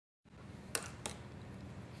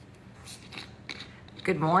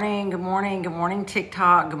Good morning, good morning, good morning,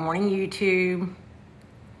 TikTok, good morning, YouTube.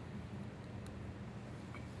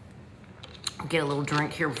 I'll get a little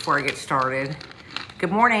drink here before I get started. Good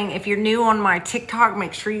morning. If you're new on my TikTok,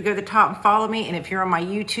 make sure you go to the top and follow me. And if you're on my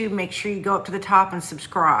YouTube, make sure you go up to the top and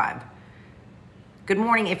subscribe. Good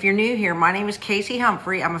morning. If you're new here, my name is Casey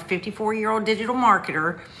Humphrey. I'm a 54-year-old digital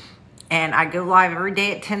marketer, and I go live every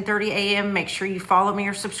day at 10:30 a.m. Make sure you follow me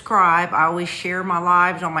or subscribe. I always share my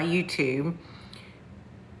lives on my YouTube.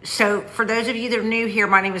 So for those of you that are new here,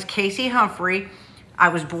 my name is Casey Humphrey. I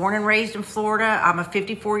was born and raised in Florida. I'm a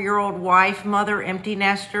 54-year-old wife, mother, empty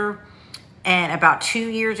nester. And about 2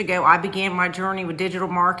 years ago, I began my journey with digital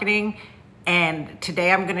marketing. And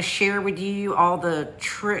today I'm going to share with you all the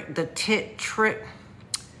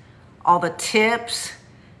tips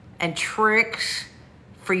and tricks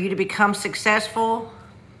for you to become successful.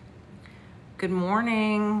 Good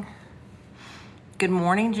morning. Good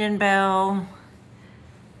morning, Jen Bell.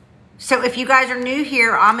 So if you guys are new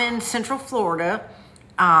here, I'm in Central Florida.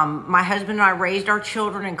 My husband and I raised our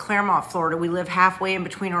children in Clermont, Florida. We live halfway in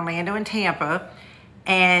between Orlando and Tampa.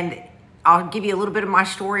 And I'll give you a little bit of my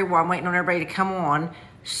story while I'm waiting on everybody to come on.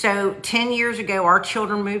 So 10 years ago, our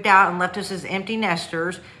children moved out and left us as empty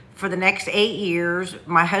nesters. For the next 8 years,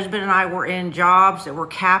 my husband and I were in jobs that were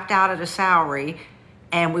capped out at a salary,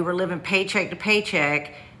 and we were living paycheck to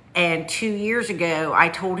paycheck. And 2 years ago, I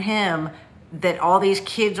told him that all these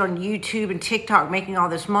kids on YouTube and TikTok making all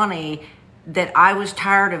this money, that I was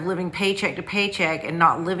tired of living paycheck to paycheck and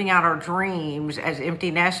not living out our dreams as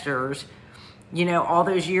empty nesters. You know, all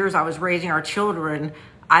those years I was raising our children,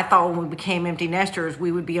 I thought when we became empty nesters,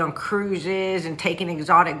 we would be on cruises and taking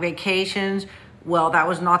exotic vacations. Well, that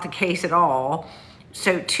was not the case at all.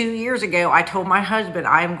 So 2 years ago, I told my husband,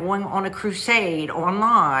 I am going on a crusade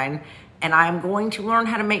online, and I am going to learn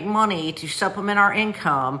how to make money to supplement our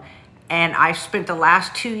income. And I spent the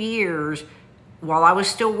last 2 years, while I was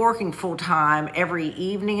still working full time, every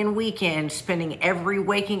evening and weekend, spending every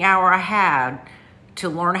waking hour I had to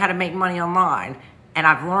learn how to make money online. And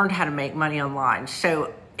I've learned how to make money online.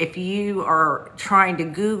 So if you are trying to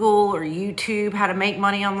Google or YouTube how to make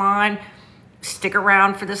money online, stick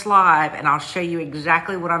around for this live and I'll show you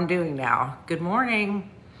exactly what I'm doing now. Good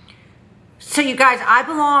morning. So you guys,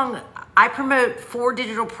 I promote 4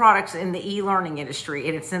 digital products in the e-learning industry,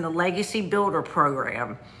 and it's in the Legacy Builder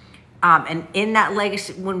program. And in that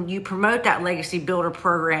legacy, when you promote that Legacy Builder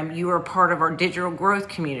program, you are part of our digital growth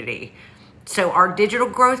community. So our digital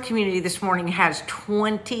growth community this morning has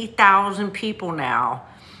 20,000 people now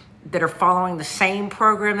that are following the same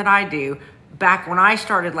program that I do. Back when I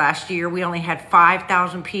started last year, we only had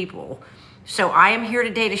 5,000 people. So I am here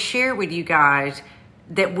today to share with you guys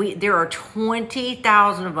that there are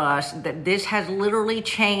 20,000 of us that this has literally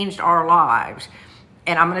changed our lives.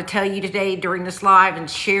 And I'm going to tell you today during this live and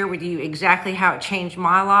share with you exactly how it changed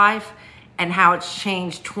my life and how it's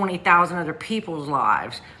changed 20,000 other people's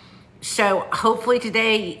lives. So hopefully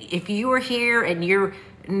today, if you are here and you're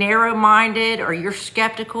narrow-minded or you're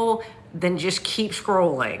skeptical, then just keep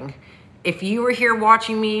scrolling. If you are here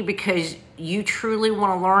watching me because you truly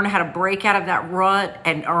want to learn how to break out of that rut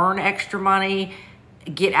and earn extra money,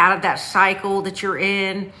 get out of that cycle that you're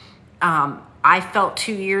in. I felt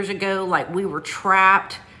 2 years ago like we were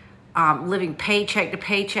trapped, living paycheck to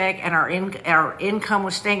paycheck, and our income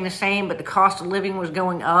was staying the same, but the cost of living was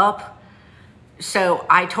going up. So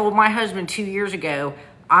I told my husband 2 years ago,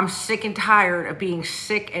 I'm sick and tired of being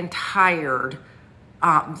sick and tired.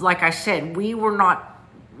 Like I said, we were not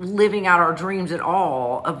living out our dreams at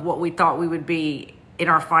all of what we thought we would be in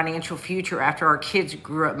our financial future after our kids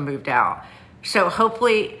grew up and moved out. So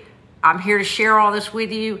hopefully I'm here to share all this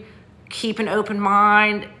with you. Keep an open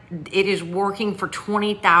mind. It is working for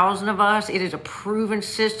 20,000 of us. It is a proven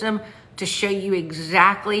system to show you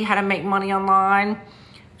exactly how to make money online.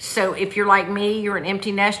 So if you're like me, you're an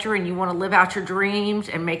empty nester and you want to live out your dreams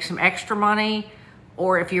and make some extra money,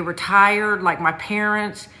 or if you're retired like my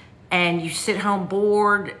parents and you sit home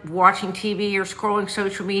bored watching TV or scrolling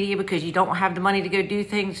social media because you don't have the money to go do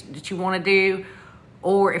things that you want to do,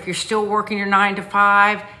 or if you're still working your 9 to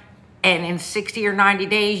 5 and in 60 or 90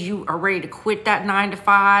 days you are ready to quit that 9 to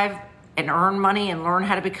 5 and earn money and learn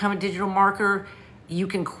how to become a digital marketer, you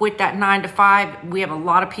can quit that 9 to 5. We have a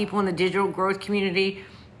lot of people in the digital growth community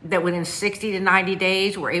that within 60 to 90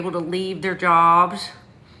 days were able to leave their jobs.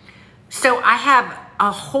 So I have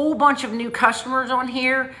a whole bunch of new customers on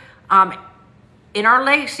here. In our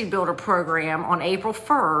Legacy Builder program on April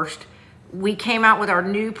 1st, we came out with our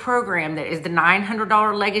new program that is the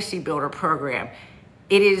 $900 Legacy Builder program.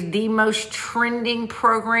 It is the most trending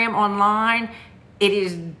program online. It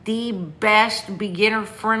is the best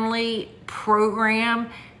beginner-friendly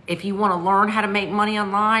program. If you want to learn how to make money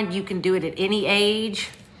online, you can do it at any age.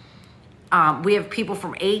 We have people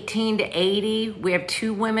from 18 to 80. We have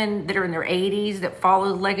 2 women that are in their 80s that follow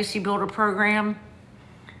the Legacy Builder program.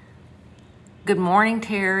 Good morning,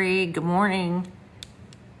 Terry. Good morning.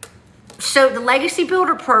 So the Legacy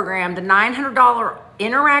Builder program, the $900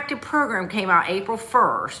 interactive program, came out April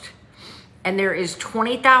 1st. And there is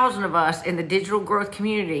 20,000 of us in the digital growth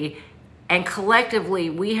community. And collectively,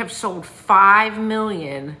 we have sold 5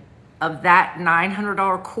 million of that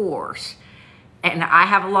 $900 course. And I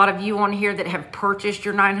have a lot of you on here that have purchased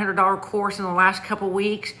your $900 course in the last couple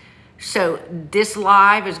weeks. So this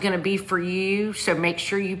live is going to be for you. So make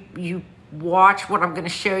sure you watch what I'm going to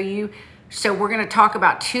show you. So we're going to talk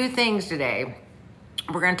about 2 things today.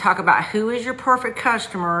 We're going to talk about who is your perfect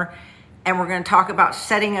customer, and we're going to talk about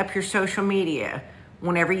setting up your social media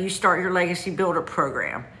whenever you start your Legacy Builder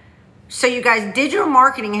program. So you guys, digital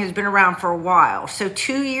marketing has been around for a while. So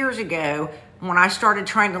 2 years ago, when I started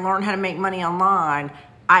trying to learn how to make money online,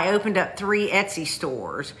 I opened up 3 Etsy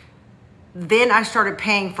stores. Then I started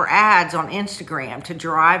paying for ads on Instagram to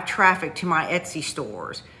drive traffic to my Etsy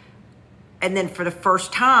stores. And then for the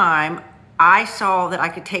first time, I saw that I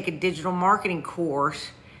could take a digital marketing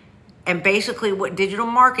course. And basically what digital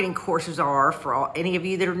marketing courses are, for any of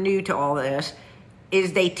you that are new to all this,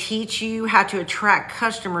 is they teach you how to attract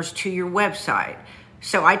customers to your website.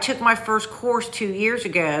 So I took my first course 2 years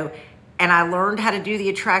ago, and I learned how to do the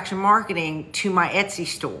attraction marketing to my Etsy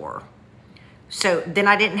store. So then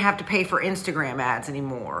I didn't have to pay for Instagram ads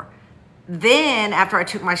anymore. Then after I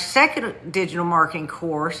took my second digital marketing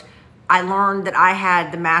course, I learned that I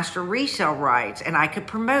had the master resale rights and I could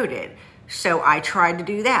promote it. So I tried to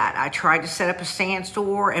do that. I tried to set up a sand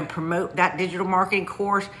store and promote that digital marketing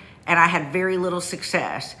course, and I had very little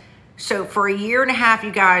success. So for a year and a half,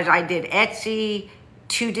 you guys, I did Etsy,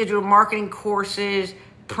 2 digital marketing courses,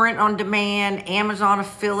 print on demand, Amazon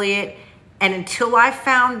affiliate, and until I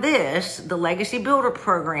found this, the Legacy Builder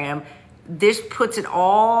program, this puts it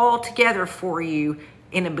all together for you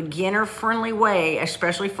in a beginner-friendly way,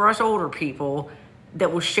 especially for us older people,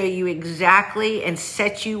 that will show you exactly and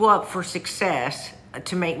set you up for success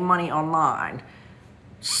to make money online.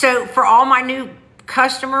 So for all my new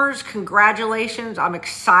customers, congratulations. I'm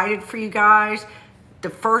excited for you guys. The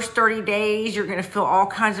first 30 days, you're gonna feel all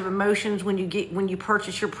kinds of emotions when you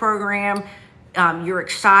purchase your program. You're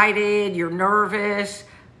excited, you're nervous,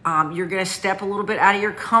 you're gonna step a little bit out of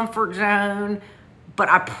your comfort zone. But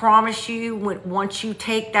I promise you, once you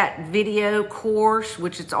take that video course,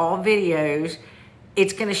 which it's all videos,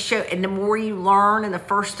 it's going to show, and the more you learn in the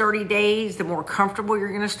first 30 days, the more comfortable you're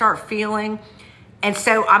going to start feeling. And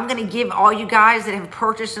so I'm going to give all you guys that have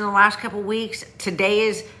purchased in the last couple weeks,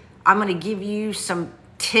 I'm going to give you some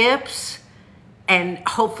tips, and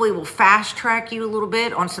hopefully we'll fast track you a little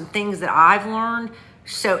bit on some things that I've learned.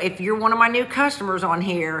 So if you're one of my new customers on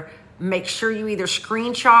here, make sure you either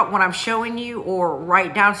screenshot what I'm showing you or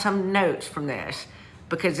write down some notes from this,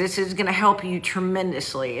 because this is going to help you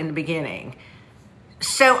tremendously in the beginning.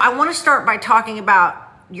 So I want to start by talking about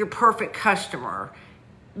your perfect customer.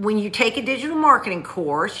 When you take a digital marketing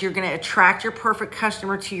course, you're going to attract your perfect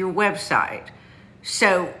customer to your website.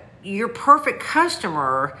 So your perfect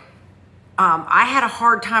customer, I had a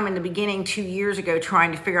hard time in the beginning 2 years ago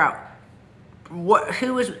trying to figure out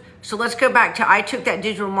so let's go back to, I took that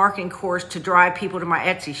digital marketing course to drive people to my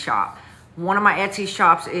Etsy shop. One of my Etsy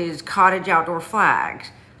shops is Cottage Outdoor Flags,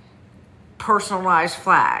 personalized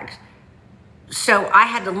flags. So I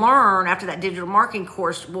had to learn after that digital marketing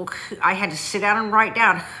course, I had to sit down and write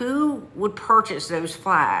down who would purchase those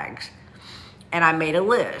flags. And I made a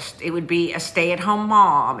list. It would be a stay-at-home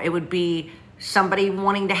mom. It would be somebody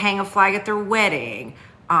wanting to hang a flag at their wedding.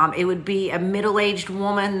 It would be a middle-aged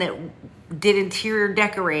woman that did interior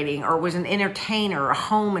decorating or was an entertainer, a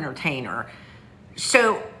home entertainer.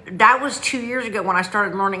 So that was 2 years ago when I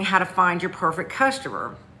started learning how to find your perfect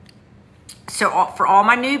customer. So for all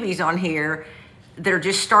my newbies on here that are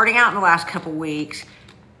just starting out in the last couple weeks,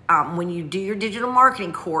 when you do your digital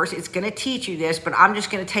marketing course, it's going to teach you this, but I'm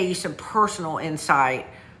just going to tell you some personal insight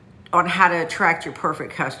on how to attract your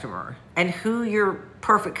perfect customer and who your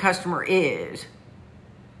perfect customer is.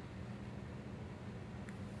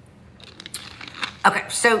 Okay,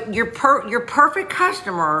 so your perfect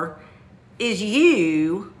customer is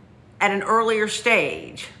you at an earlier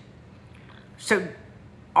stage. So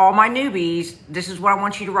all my newbies, this is what I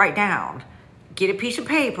want you to write down. Get a piece of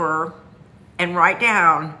paper and write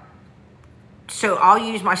down. So I'll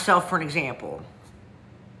use myself for an example.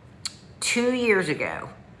 2 years ago,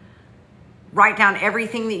 write down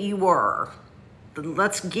everything that you were.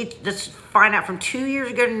 let's find out from 2 years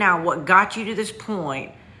ago to now what got you to this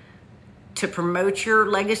point to promote your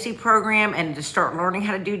legacy program and to start learning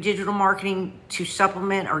how to do digital marketing to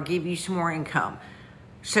supplement or give you some more income.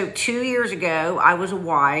 So 2 years ago, I was a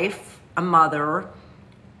wife, a mother,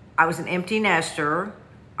 I was an empty nester,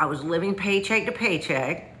 I was living paycheck to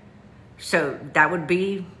paycheck. So that would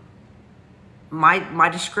be my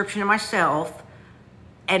description of myself.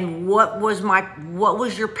 And what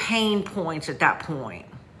was your pain points at that point?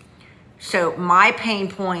 So my pain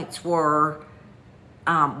points were,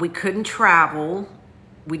 we couldn't travel.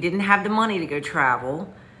 We didn't have the money to go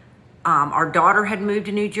travel. Our daughter had moved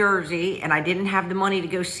to New Jersey and I didn't have the money to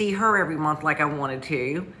go see her every month like I wanted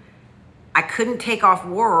to. I couldn't take off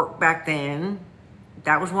work back then.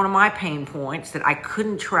 That was one of my pain points, that I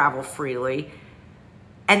couldn't travel freely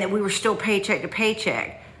and that we were still paycheck to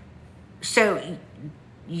paycheck. So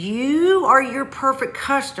you are your perfect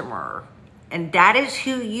customer, and that is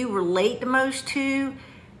who you relate the most to,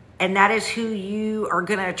 and that is who you are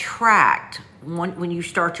going to attract when you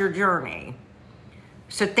start your journey.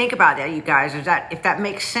 So think about that, you guys. If that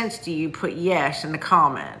makes sense to you, put yes in the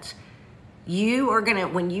comments. You are going to,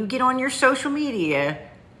 when you get on your social media,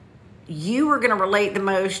 you are going to relate the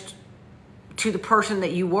most to the person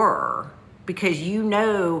that you were, because you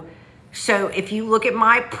know. So if you look at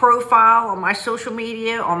my profile on my social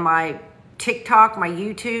media, on my TikTok, my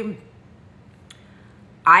YouTube,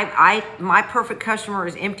 my perfect customer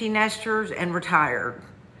is empty nesters and retired.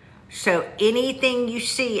 So anything you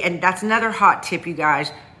see, and that's another hot tip, you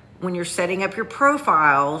guys, when you're setting up your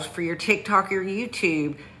profiles for your TikTok or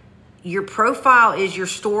YouTube, your profile is your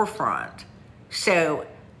storefront. So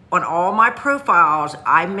on all my profiles,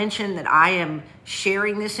 I mention that I am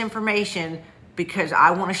sharing this information because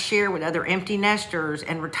I want to share with other empty nesters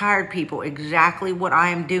and retired people exactly what I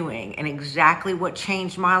am doing and exactly what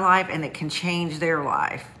changed my life and that can change their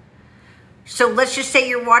life. So let's just say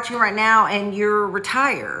you're watching right now and you're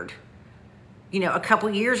retired. You know, a couple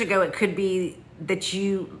years ago, it could be that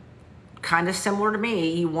you, kind of similar to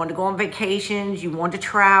me, you wanted to go on vacations, you wanted to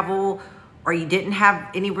travel, or you didn't have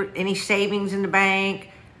any savings in the bank,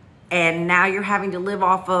 and now you're having to live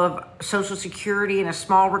off of Social Security in a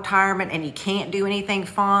small retirement and you can't do anything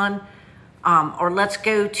fun. Or let's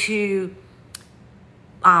go to,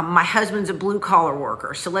 my husband's a blue collar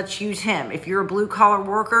worker, so let's use him. If you're a blue collar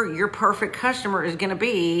worker, your perfect customer is gonna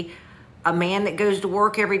be a man that goes to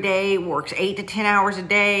work every day, works 8 to 10 hours a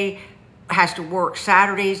day, has to work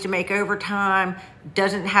Saturdays to make overtime,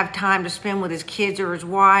 doesn't have time to spend with his kids or his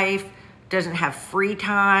wife, doesn't have free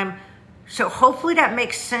time. So hopefully that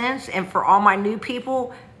makes sense. And for all my new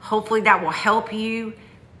people, hopefully that will help you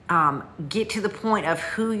get to the point of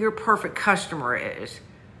who your perfect customer is.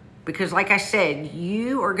 Because like I said,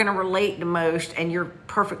 you are gonna relate the most, and your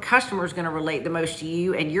perfect customer is gonna relate the most to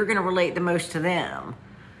you, and you're gonna relate the most to them.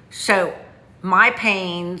 So my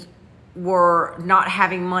pains were not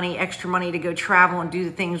having money, extra money to go travel and do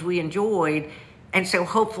the things we enjoyed. And so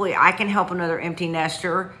hopefully I can help another empty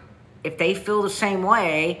nester. If they feel the same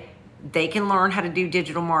way, they can learn how to do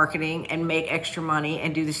digital marketing and make extra money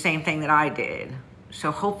and do the same thing that I did.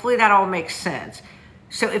 So hopefully that all makes sense.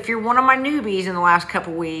 So if you're one of my newbies in the last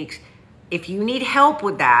couple weeks, if you need help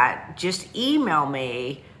with that, just email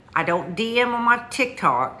me. I don't DM on my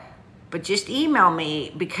TikTok, but just email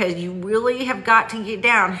me, because you really have got to get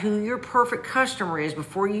down who your perfect customer is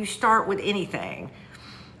before you start with anything.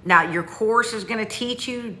 Now, your course is going to teach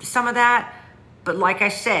you some of that, but like I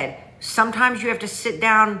said, sometimes you have to sit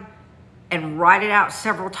down and write it out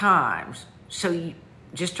several times. So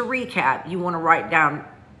just to recap, you want to write down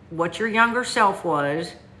what your younger self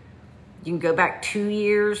was. You can go back 2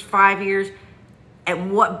 years, 5 years,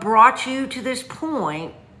 and what brought you to this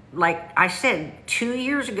point. Like I said, 2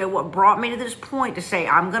 years ago, what brought me to this point to say,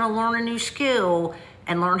 I'm going to learn a new skill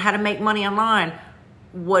and learn how to make money online,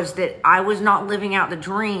 was that I was not living out the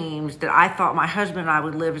dreams that I thought my husband and I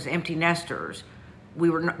would live as empty nesters.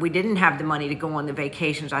 We didn't have the money to go on the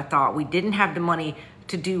vacations I thought. We didn't have the money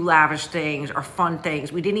to do lavish things or fun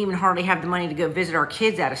things. We didn't even hardly have the money to go visit our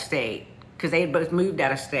kids out of state because they had both moved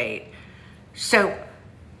out of state. So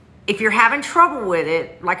if you're having trouble with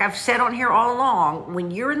it, like I've said on here all along, when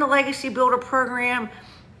you're in the Legacy Builder program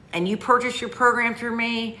and you purchase your program through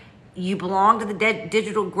me, you belong to the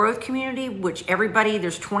digital growth community, which everybody,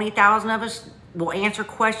 there's 20,000 of us, will answer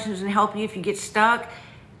questions and help you if you get stuck.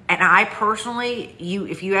 And I personally,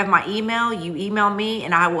 if you have my email, you email me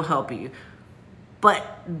and I will help you. But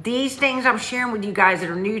these things I'm sharing with you guys that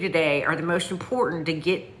are new today are the most important to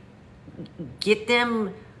get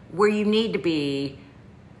them where you need to be.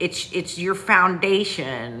 It's your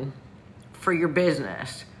foundation for your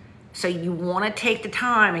business. So you want to take the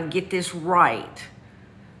time and get this right.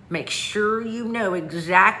 Make sure you know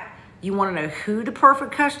you want to know who the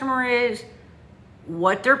perfect customer is,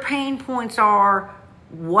 what their pain points are,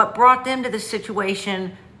 what brought them to the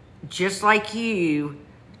situation, just like you,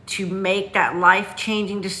 to make that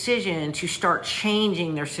life-changing decision to start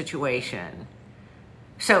changing their situation.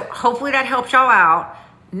 So hopefully that helps y'all out.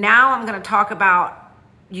 Now I'm going to talk about,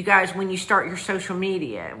 you guys, when you start your social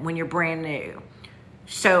media, when you're brand new.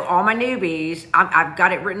 So all my newbies, I've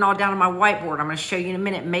got it written all down on my whiteboard. I'm going to show you in a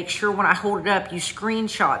minute. Make sure when I hold it up, you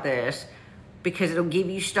screenshot this, because it'll give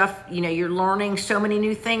you stuff. You know, you're learning so many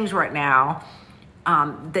new things right now,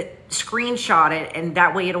 that screenshot it, and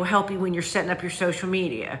that way it'll help you when you're setting up your social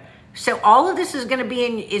media. So all of this is going to be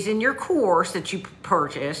in your course that you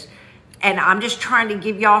purchase, and I'm just trying to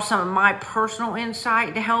give y'all some of my personal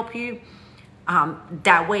insight to help you.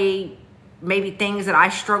 That way, maybe things that I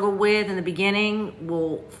struggled with in the beginning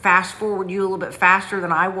will fast forward you a little bit faster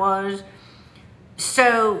than I was.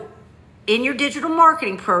 So in your digital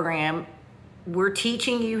marketing program, we're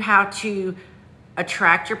teaching you how to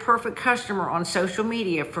attract your perfect customer on social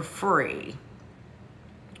media for free.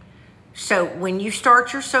 So when you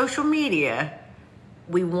start your social media,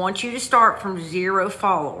 we want you to start from 0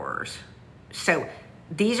 followers. So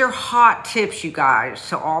these are hot tips, you guys.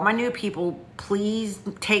 So all my new people, please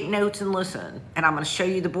take notes and listen. And I'm going to show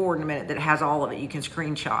you the board in a minute that has all of it. You can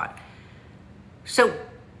screenshot. So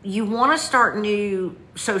you want to start new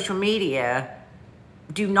social media.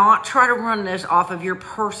 Do not try to run this off of your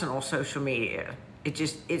personal social media.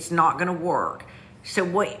 It's not going to work. So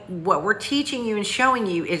what we're teaching you and showing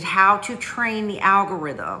you is how to train the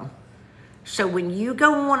algorithm. So when you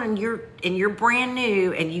go on and you're brand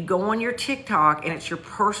new and you go on your TikTok and it's your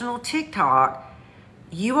personal TikTok,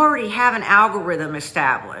 you already have an algorithm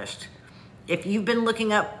established. If you've been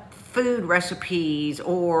looking up food recipes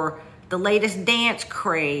or the latest dance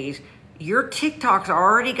craze, your TikTok's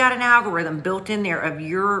already got an algorithm built in there of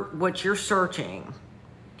what you're searching.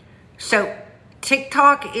 So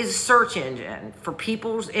TikTok is a search engine for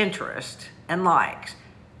people's interest and likes,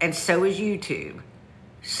 and so is YouTube.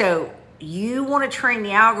 So you want to train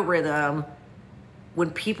the algorithm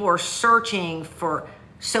when people are searching for,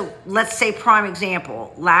 so let's say prime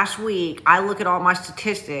example, last week, I look at all my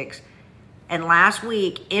statistics, and last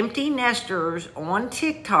week, empty nesters on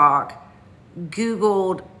TikTok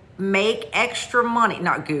Googled make extra money,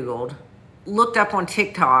 not Googled, looked up on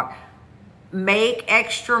TikTok, make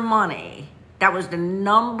extra money. That was the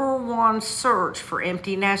 #1 search for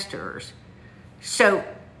empty nesters. So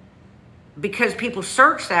because people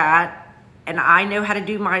search that, and I know how to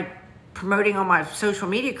do my promoting on my social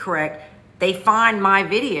media correct, they find my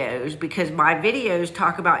videos because my videos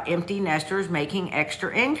talk about empty nesters making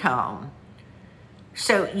extra income.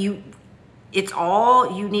 So you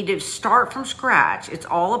need to start from scratch. It's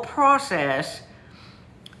all a process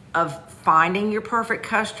of finding your perfect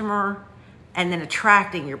customer and then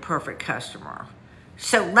attracting your perfect customer.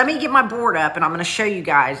 So let me get my board up and I'm going to show you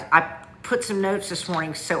guys. I put some notes this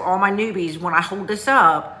morning, so all my newbies, when I hold this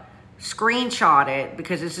up, screenshot it,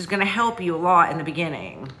 because this is going to help you a lot in the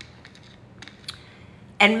beginning.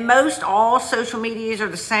 And most all social medias are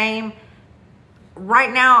the same.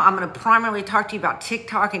 Right now, I'm going to primarily talk to you about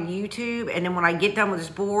TikTok and YouTube, and then when I get done with this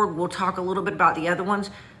board, we'll talk a little bit about the other ones.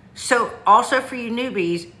 So also for you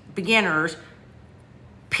newbies, beginners,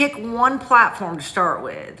 pick one platform to start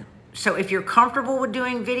with. So if you're comfortable with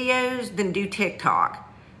doing videos, then do TikTok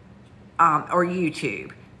or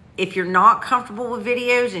YouTube. If you're not comfortable with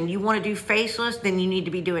videos and you want to do faceless, then you need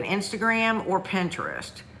to be doing Instagram or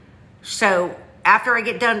Pinterest. So after I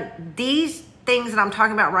get done, these things that I'm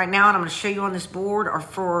talking about right now and I'm going to show you on this board are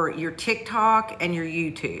for your TikTok and your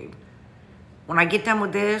YouTube. When I get done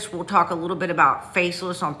with this, we'll talk a little bit about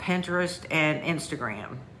faceless on Pinterest and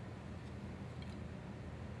Instagram.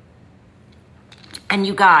 And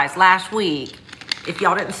you guys, last week, if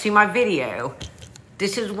y'all didn't see my video,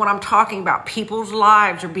 this is what I'm talking about. People's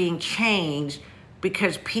lives are being changed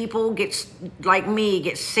because people like me,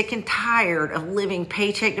 get sick and tired of living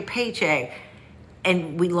paycheck to paycheck.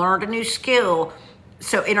 And we learned a new skill.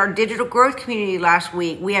 So in our digital growth community last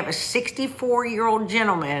week, we have a 64-year-old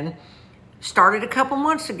gentleman, started a couple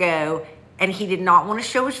months ago, and he did not want to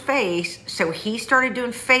show his face. So he started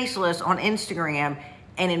doing faceless on Instagram.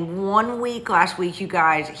 And in 1 week, last week, you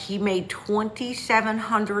guys, he made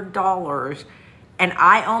 $2,700. And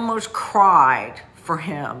I almost cried for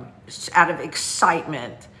him out of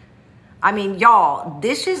excitement. I mean, y'all,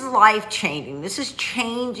 this is life-changing. This is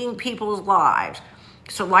changing people's lives.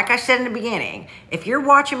 So like I said in the beginning, if you're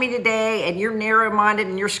watching me today and you're narrow-minded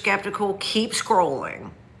and you're skeptical, keep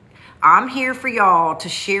scrolling. I'm here for y'all to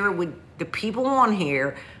share with the people on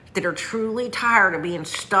here that are truly tired of being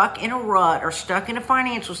stuck in a rut or stuck in a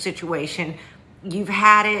financial situation. You've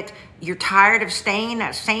had it, you're tired of staying in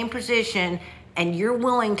that same position, and you're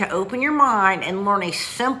willing to open your mind and learn a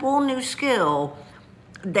simple new skill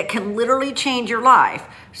that can literally change your life.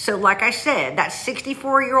 So like I said, that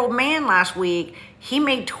 64-year-old man last week, he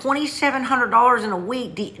made $2,700 in a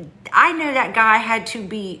week. I know that guy had to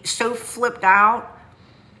be so flipped out,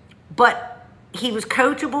 but he was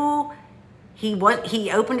coachable.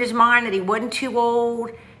 He opened his mind that he wasn't too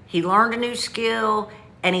old. He learned a new skill,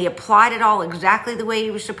 and he applied it all exactly the way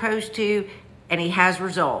he was supposed to, and he has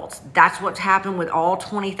results. That's what's happened with all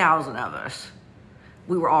 20,000 of us.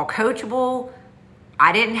 We were all coachable.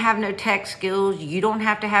 I didn't have no tech skills. You don't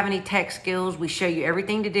have to have any tech skills. We show you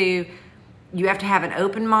everything to do. You have to have an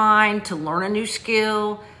open mind to learn a new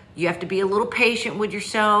skill. You have to be a little patient with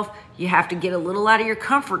yourself. You have to get a little out of your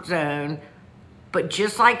comfort zone. But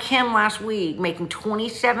just like him last week, making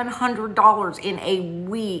 $2,700 in a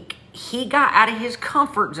week, he got out of his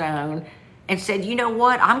comfort zone and said, you know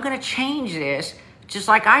what? I'm going to change this. Just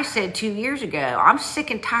like I said 2 years ago, I'm sick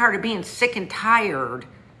and tired of being sick and tired.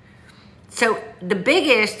 So the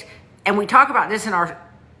biggest, and we talk about this in our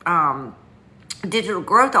digital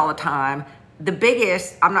growth all the time, the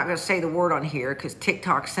biggest, I'm not going to say the word on here because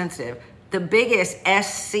TikTok's sensitive, the biggest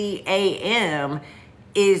SCAM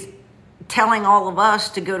is telling all of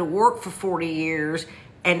us to go to work for 40 years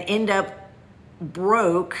and end up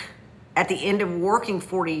broke at the end of working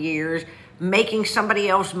 40 years, making somebody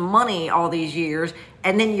else money all these years,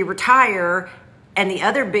 and then you retire. And the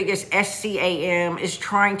other biggest SCAM is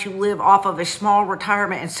trying to live off of a small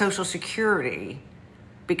retirement and Social Security,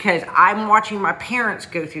 because I'm watching my parents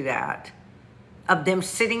go through that, of them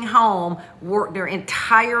sitting home, work their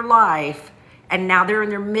entire life, and now they're in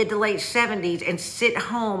their mid to late 70s and sit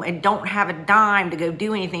home and don't have a dime to go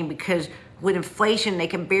do anything because with inflation, they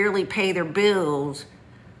can barely pay their bills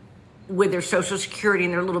with their Social Security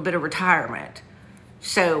and their little bit of retirement.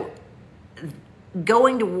 So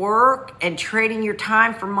going to work and trading your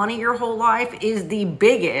time for money your whole life is the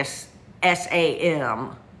biggest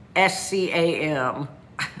SCAM.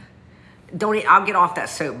 I'll get off that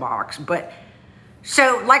soapbox. But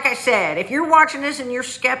so, like I said, if you're watching this and you're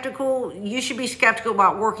skeptical, you should be skeptical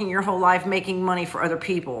about working your whole life making money for other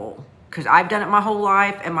people. Because I've done it my whole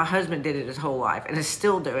life, and my husband did it his whole life, and is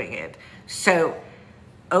still doing it. So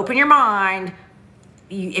open your mind.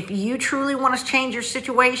 If you truly want to change your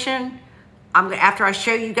situation, after I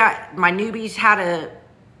show you my newbies how to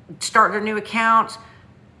start their new accounts,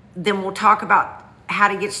 then we'll talk about how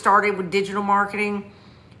to get started with digital marketing.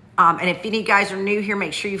 And if any guys are new here,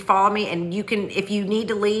 make sure you follow me. And you can, if you need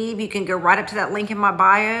to leave, you can go right up to that link in my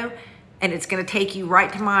bio, and it's going to take you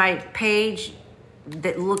right to my page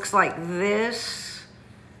that looks like this.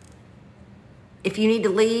 If you need to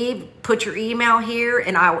leave, put your email here,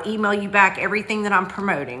 and I'll email you back everything that I'm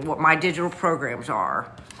promoting, what my digital programs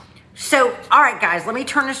are. So, all right, guys, let me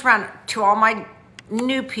turn this around to all my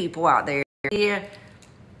new people out there.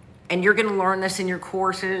 And you're going to learn this in your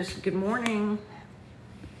courses. Good morning.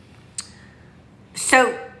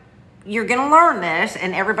 So, you're going to learn this,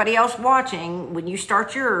 and everybody else watching, when you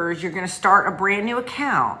start yours, you're going to start a brand new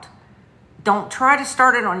account. Don't try to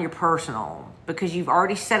start it on your personal, because you've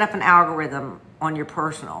already set up an algorithm on your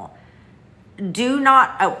personal. Do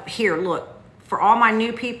not, oh, here, look, for all my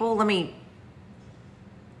new people,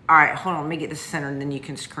 all right, hold on, let me get this centered and then you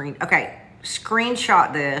can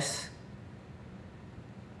screenshot this.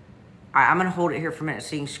 All right, I'm gonna hold it here for a minute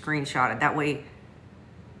so you can screenshot it. That way,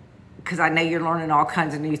 because I know you're learning all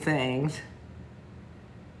kinds of new things.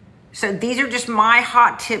 So these are just my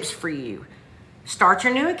hot tips for you. Start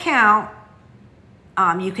your new account.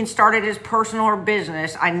 You can start it as personal or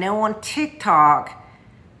business. I know on TikTok,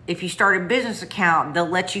 if you start a business account, they'll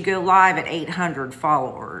let you go live at 800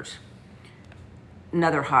 followers.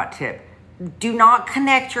 Another hot tip. Do not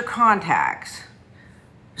connect your contacts.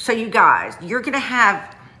 So you guys, you're going to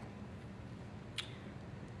have,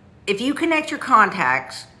 if you connect your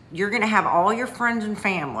contacts, you're going to have all your friends and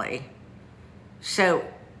family. So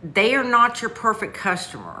they are not your perfect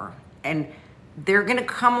customer. And they're going to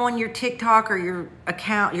come on your TikTok or your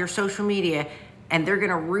account, your social media, and they're going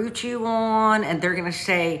to root you on, and they're going to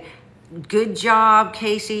say, good job,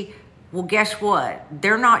 Casey. Well, guess what?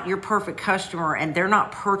 They're not your perfect customer, and they're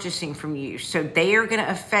not purchasing from you. So they are going to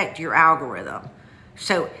affect your algorithm.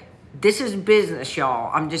 So this is business, y'all.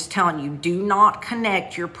 I'm just telling you, do not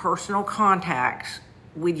connect your personal contacts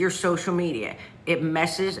with your social media. It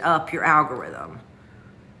messes up your algorithm.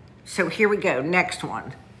 So here we go. Next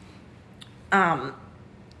one.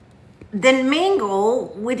 then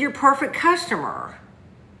mingle with your perfect customer.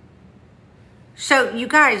 So you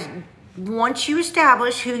guys, once you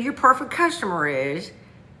establish who your perfect customer is,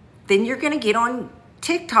 then you're going to get on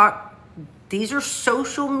TikTok. These are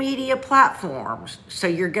social media platforms. So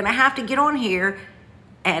you're going to have to get on here.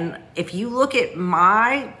 And if you look at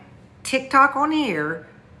my TikTok on here,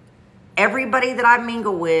 everybody that I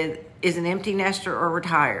mingle with is an empty nester or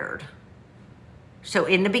retired. So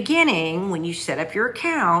in the beginning, when you set up your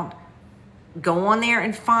account, go on there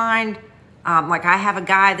and find, like I have a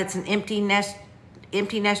guy that's an empty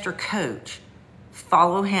nester coach.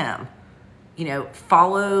 Follow him. You know,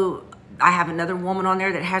 I have another woman on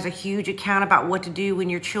there that has a huge account about what to do when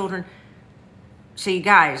your children. So you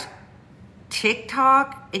guys,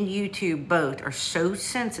 TikTok and YouTube both are so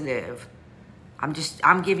sensitive.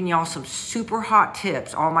 I'm giving y'all some super hot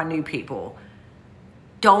tips, all my new people.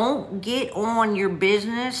 Don't get on your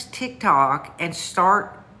business TikTok and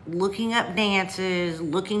start looking up dances,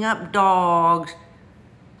 looking up dogs.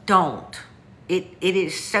 Don't. It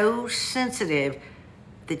is so sensitive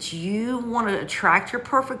that you want to attract your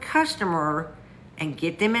perfect customer and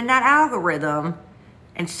get them in that algorithm.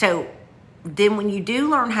 And so then when you do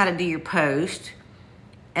learn how to do your post,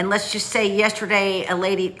 and let's just say yesterday a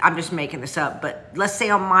lady, I'm just making this up, but let's say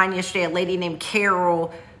on mine yesterday, a lady named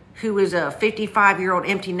Carol, who is a 55-year-old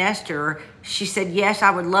empty nester, she said, yes,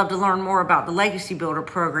 I would love to learn more about the Legacy Builder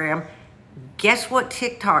program. Guess what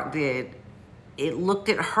TikTok did? It looked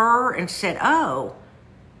at her and said, oh,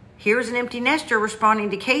 here's an empty nester responding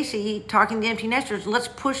to Casey, talking to empty nesters. Let's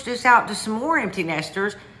push this out to some more empty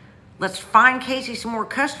nesters. Let's find Casey some more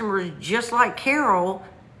customers just like Carol.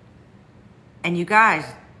 And you guys,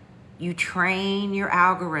 you train your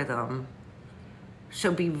algorithm.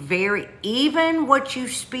 So be even what you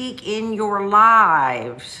speak in your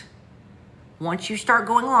lives, once you start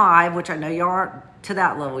going live, which I know you aren't to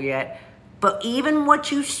that level yet, but even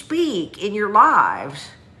what you speak in your lives.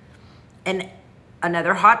 And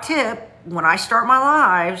another hot tip, when I start my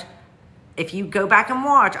lives, if you go back and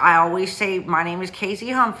watch, I always say, my name is Casey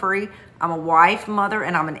Humphrey. I'm a wife, mother,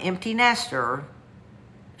 and I'm an empty nester.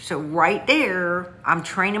 So right there, I'm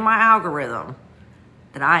training my algorithm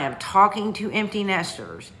that I am talking to empty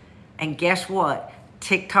nesters. And guess what?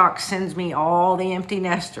 TikTok sends me all the empty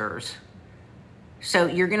nesters. So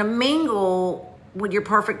you're going to mingle with your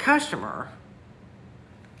perfect customer.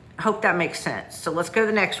 I hope that makes sense. So let's go to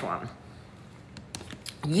the next one.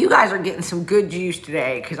 You guys are getting some good juice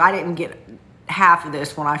today because I didn't get half of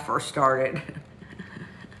this when I first started.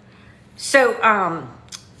 So,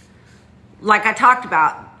 like I talked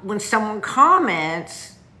about, when someone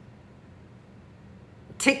comments,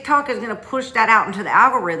 TikTok is going to push that out into the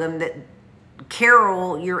algorithm that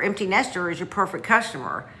Carol, your empty nester, is your perfect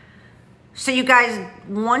customer. So you guys,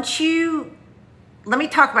 let me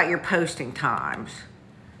talk about your posting times.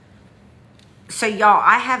 So y'all,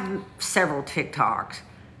 I have several TikToks.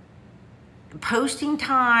 Posting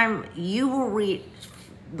time,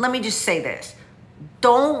 let me just say this.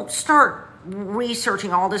 Don't start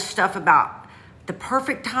researching all this stuff about the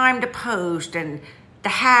perfect time to post and the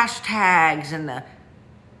hashtags and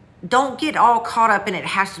don't get all caught up in it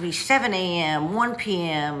has to be 7 a.m., 1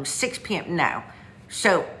 p.m., 6 p.m. No.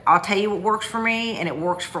 So I'll tell you what works for me, and it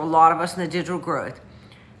works for a lot of us in the digital growth.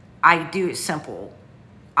 I do it simple.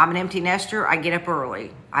 I'm an empty nester. I get up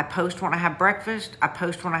early. I post when I have breakfast. I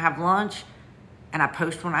post when I have lunch. And I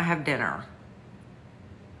post when I have dinner.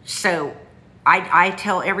 So I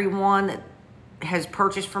tell everyone that has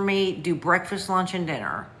purchased from me, do breakfast, lunch, and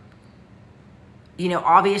dinner. You know,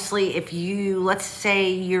 obviously, if let's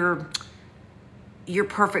say your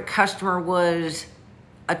perfect customer was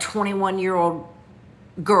a 21-year-old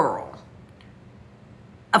girl,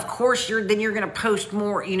 of course, then you're going to post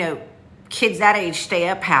more, kids that age stay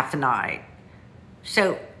up half the night.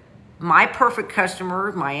 So my perfect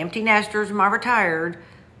customer, my empty nesters, my retired,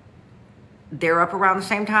 they're up around the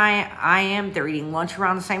same time I am. They're eating lunch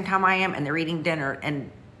around the same time I am, and they're eating dinner.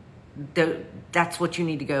 And that's what you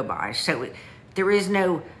need to go by. So there is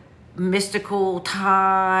no mystical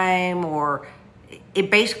time, or it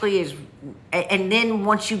basically is. And then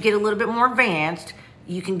once you get a little bit more advanced,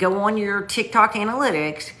 you can go on your TikTok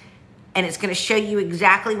analytics, and it's going to show you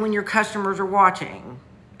exactly when your customers are watching.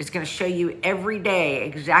 It's going to show you every day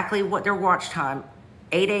exactly what their watch time,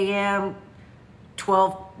 8 a.m.,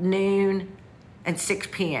 12 noon, and 6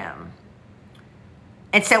 p.m.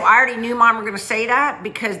 And so I already knew mine were going to say that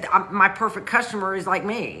because my perfect customer is like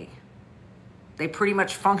me. They pretty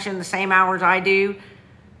much function the same hours I do.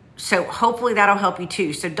 So hopefully that'll help you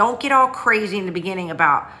too. So don't get all crazy in the beginning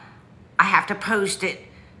about, I have to post at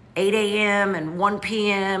 8 a.m. and 1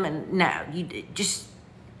 p.m. And no, you just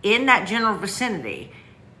in that general vicinity.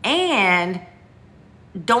 And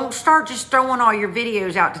don't start just throwing all your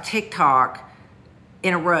videos out to TikTok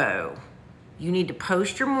in a row. You need to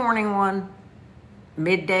post your morning one,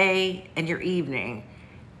 midday, and your evening,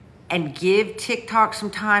 and give TikTok some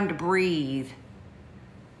time to breathe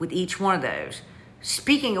with each one of those.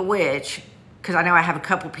 Speaking of which, because I know I have a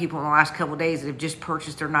couple people in the last couple of days that have just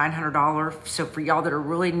purchased their $900. So for y'all that are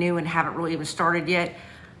really new and haven't really even started yet,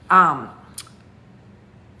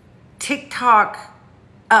 TikTok,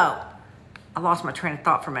 oh, I lost my train of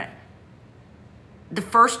thought for a minute. The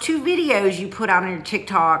first 2 videos you put out on your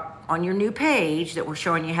TikTok on your new page that we're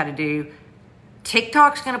showing you how to do,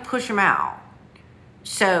 TikTok's gonna push them out.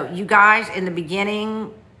 So you guys, in the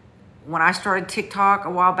beginning, when I started TikTok a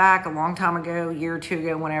while back, a long time ago, a year or 2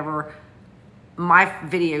 ago, whenever, my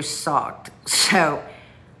videos sucked. So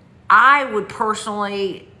I would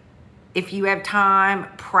personally, if you have time,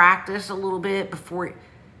 practice a little bit before.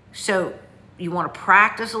 So you want to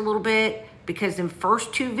practice a little bit, because in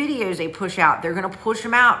first 2 videos they push out, they're going to push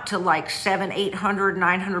them out to like 700, 800,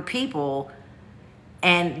 900 people.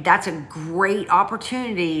 And that's a great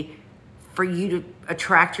opportunity for you to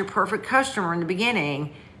attract your perfect customer in the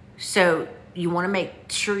beginning. So you want to make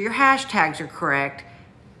sure your hashtags are correct.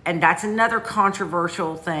 And that's another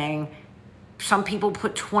controversial thing. Some people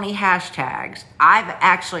put 20 hashtags.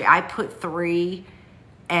 I put 3,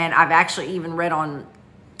 and I've actually even read on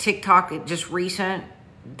TikTok, just recent,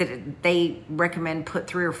 that they recommend put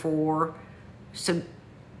 3 or 4. So,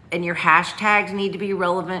 and your hashtags need to be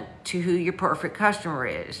relevant to who your perfect customer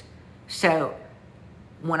is. So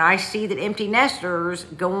when I see that empty nesters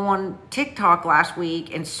go on TikTok last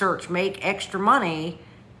week and search make extra money,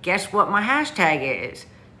 guess what my hashtag is?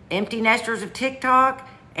 Empty nesters of TikTok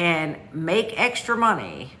and make extra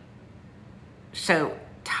money. So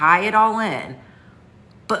tie it all in.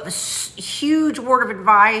 But the huge word of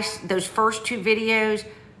advice, those first 2 videos,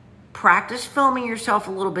 practice filming yourself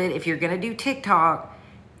a little bit if you're gonna do TikTok,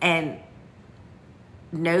 and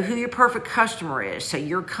know who your perfect customer is. So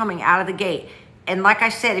you're coming out of the gate. And like I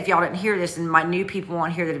said, if y'all didn't hear this, and my new people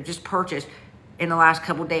on here that have just purchased in the last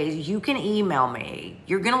couple of days, you can email me.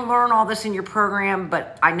 You're gonna learn all this in your program,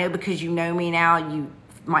 but I know because you know me now, you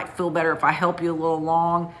might feel better if I help you a little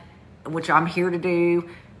along, which I'm here to do.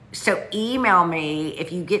 So email me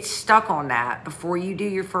if you get stuck on that before you do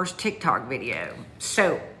your first TikTok video.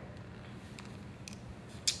 So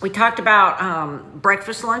we talked about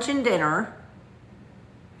breakfast, lunch, and dinner.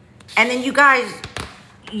 And then you guys,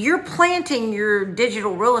 you're planting your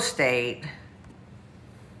digital real estate.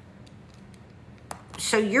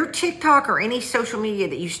 So your TikTok or any social media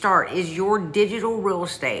that you start is your digital real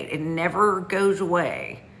estate. It never goes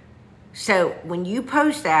away. So when you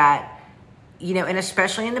post that, you know, and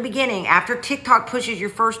especially in the beginning, after TikTok pushes your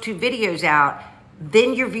first 2 videos out,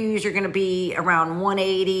 then your views are going to be around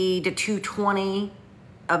 180 to 220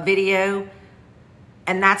 a video.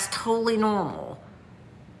 And that's totally normal.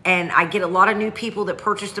 And I get a lot of new people that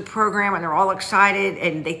purchase the program and they're all excited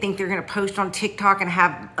and they think they're going to post on TikTok and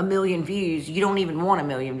have 1 million views. You don't even want 1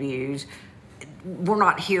 million views. We're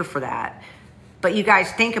not here for that. But you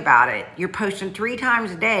guys think about it. You're posting 3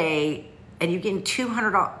 times a day and you're getting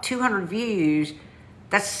 200 views.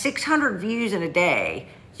 That's 600 views in a day.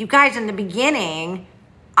 You guys, in the beginning,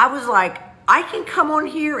 I was like, I can come on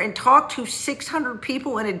here and talk to 600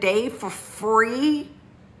 people in a day for free.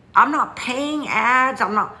 I'm not paying ads.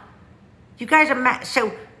 I'm not, you guys are,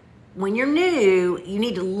 so when you're new, you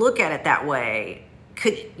need to look at it that way.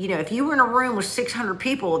 You know, if you were in a room with 600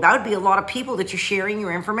 people, that would be a lot of people that you're sharing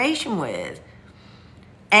your information with.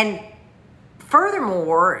 And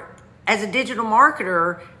furthermore, as a digital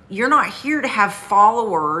marketer, you're not here to have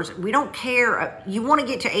followers. We don't care. You want to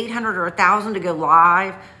get to 800 or 1,000 to go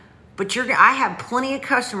live, but I have plenty of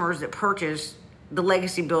customers that purchase the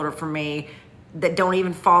Legacy Builder from me that don't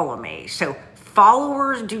even follow me. So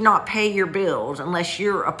followers do not pay your bills unless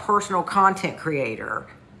you're a personal content creator.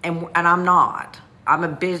 And I'm not. I'm a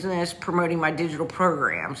business promoting my digital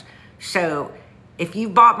programs. So if you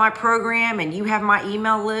bought my program and you have my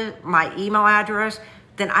email address,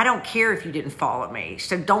 then I don't care if you didn't follow me.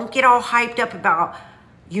 So don't get all hyped up about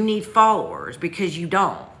you need followers, because you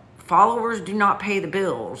don't. Followers do not pay the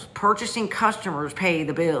bills. Purchasing customers pay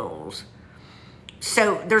the bills.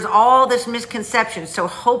 So there's all this misconception. So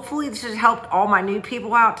hopefully this has helped all my new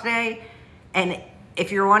people out today. And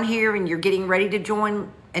if you're on here and you're getting ready to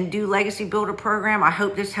join and do Legacy Builder program, I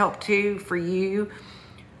hope this helped too for you.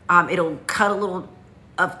 It'll cut a little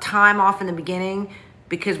of time off in the beginning,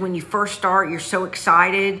 because when you first start, you're so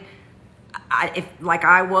excited. Like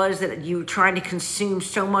I was, that you were trying to consume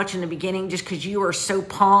so much in the beginning just because you are so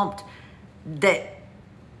pumped that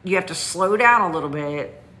you have to slow down a little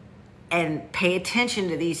bit and pay attention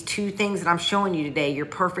to these two things that I'm showing you today, your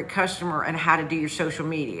perfect customer and how to do your social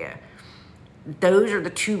media. Those are the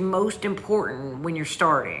two most important when you're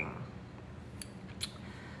starting.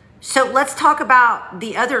 So let's talk about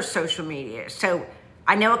the other social media. So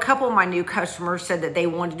I know a couple of my new customers said that they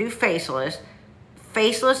wanted to do Faceless.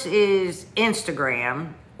 Faceless is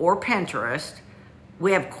Instagram or Pinterest.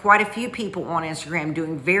 We have quite a few people on Instagram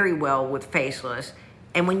doing very well with Faceless.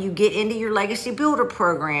 And when you get into your Legacy Builder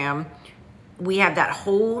program, we have that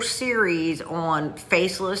whole series on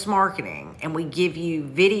Faceless marketing, and we give you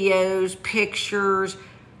videos, pictures,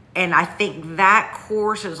 and I think that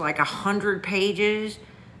course is like 100 pages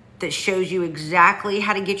that shows you exactly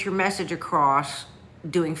how to get your message across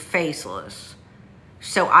doing Faceless.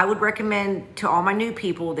 So I would recommend to all my new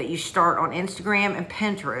people that you start on Instagram and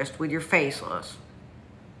Pinterest with your Faceless.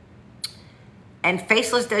 And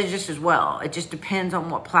Faceless does just as well. It just depends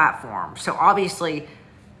on what platform. So obviously,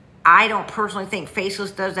 I don't personally think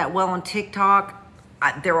Faceless does that well on TikTok.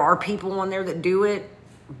 There are people on there that do it,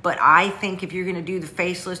 but I think if you're gonna do the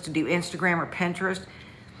Faceless, to do Instagram or Pinterest,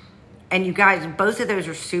 and you guys, both of those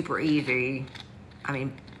are super easy. I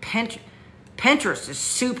mean, Pinterest is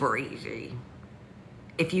super easy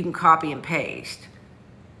if you can copy and paste.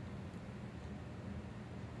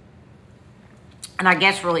 And I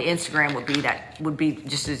guess really Instagram would be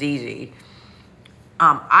just as easy.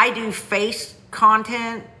 I do face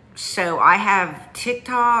content, so I have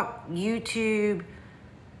TikTok, YouTube,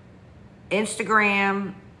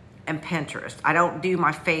 Instagram, and Pinterest. I don't do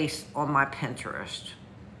my face on my Pinterest.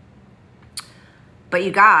 But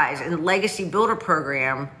you guys, in the Legacy Builder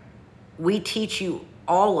program, we teach you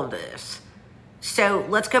all of this. So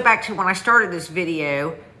let's go back to when I started this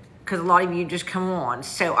video, because a lot of you just come on.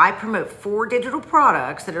 So I promote 4 digital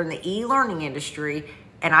products that are in the e-learning industry,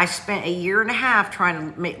 and I spent 1.5 years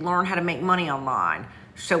trying to learn how to make money online.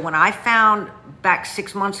 So when I found back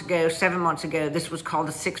 7 months ago, this was called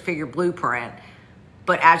the 6-Figure Blueprint.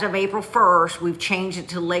 But as of April 1st, we've changed it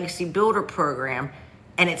to Legacy Builder program,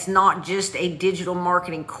 and it's not just a digital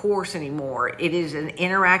marketing course anymore. It is an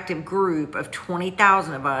interactive group of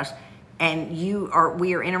 20,000 of us, and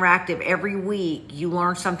we are interactive every week. You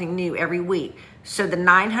learn something new every week. So the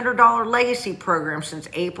 $900 Legacy program, since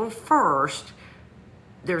April 1st,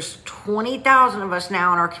 there's 20,000 of us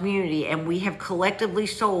now in our community, and we have collectively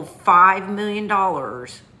sold $5 million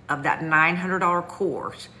of that $900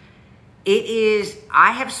 course.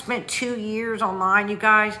 I have spent 2 years online, you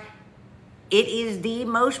guys. It is the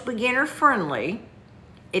most beginner friendly.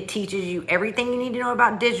 It teaches you everything you need to know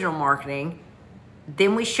about digital marketing.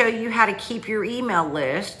 Then we show you how to keep your email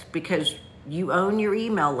list, because you own your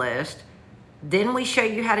email list. Then we show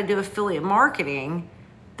you how to do affiliate marketing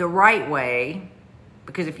the right way,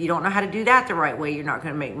 because if you don't know how to do that the right way, you're not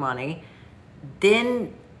going to make money.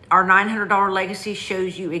 Then our $900 Legacy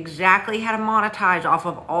shows you exactly how to monetize off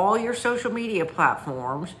of all your social media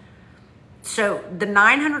platforms. So the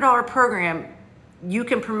 $900 program, you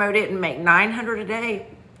can promote it and make $900 a day,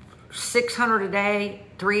 $600 a day,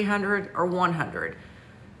 $300 or $100.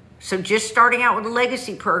 So just starting out with the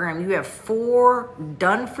Legacy program, you have 4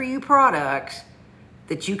 done-for-you products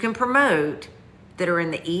that you can promote that are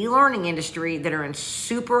in the e-learning industry that are in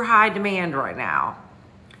super high demand right now.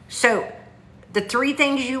 So the 3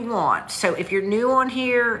 things you want. So if you're new on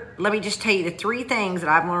here, let me just tell you the 3 things that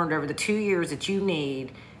I've learned over the 2 years that you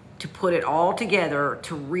need to put it all together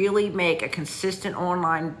to really make a consistent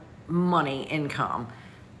online money income.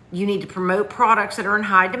 You need to promote products that are in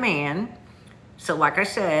high demand. So like I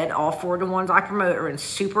said, all 4 of the ones I promote are in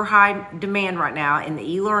super high demand right now in the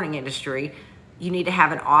e-learning industry. You need to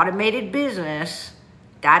have an automated business.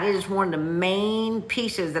 That is one of the main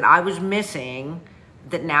pieces that I was missing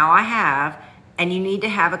that now I have. And you need to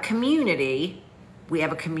have a community. We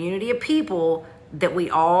have a community of people that we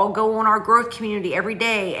all go on our growth community every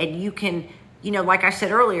day, and you can, like I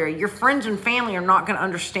said earlier, your friends and family are not going to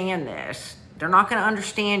understand this. They're not going to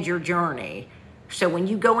understand your journey. So when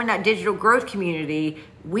you go in that digital growth community,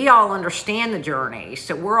 we all understand the journey.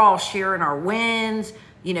 So we're all sharing our wins.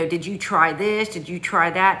 Did you try this? Did you try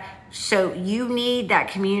that? So you need that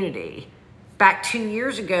community. Back 2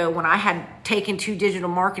 years ago, when I had taken 2 digital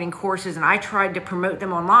marketing courses and I tried to promote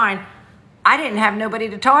them online, I didn't have nobody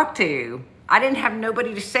to talk to. I didn't have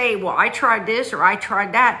nobody to say, well, I tried this or I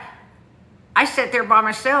tried that. I sat there by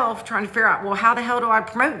myself trying to figure out, well, how the hell do I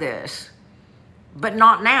promote this? But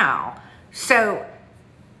not now. So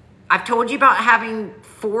I've told you about having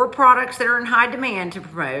 4 products that are in high demand to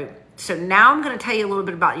promote. So now I'm going to tell you a little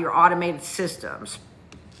bit about your automated systems.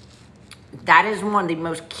 That is one of the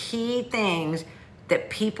most key things that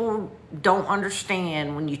people don't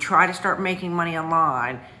understand when you try to start making money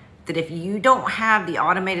online, that if you don't have the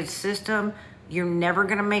automated system, you're never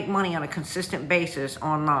going to make money on a consistent basis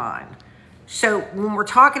online. So when we're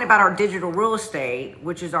talking about our digital real estate,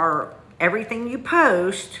 which is our everything you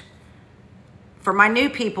post, for my new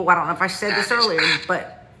people, I don't know if I said this earlier,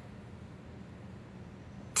 but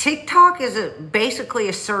TikTok is basically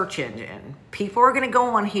a search engine. People are going to go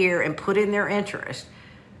on here and put in their interest.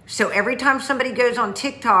 So every time somebody goes on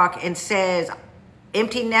TikTok and says,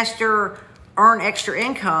 empty nester, earn extra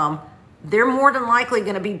income, they're more than likely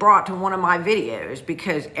going to be brought to one of my videos,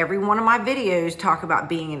 because every one of my videos talk about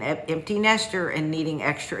being an empty nester and needing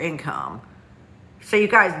extra income. So you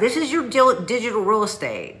guys, this is your digital real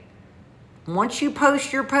estate. Once you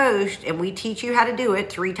post your post, and we teach you how to do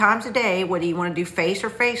it 3 times a day, whether you want to do face or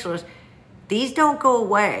faceless, these don't go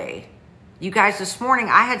away. You guys, this morning,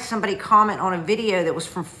 I had somebody comment on a video that was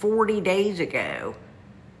from 40 days ago.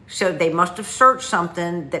 So they must have searched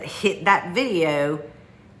something that hit that video,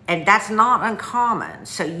 and that's not uncommon.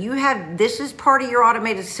 So you have, this is part of your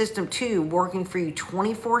automated system too, working for you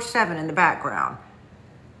 24/7 in the background.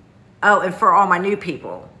 Oh, and for all my new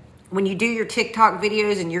people, when you do your TikTok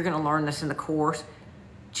videos, and you're going to learn this in the course,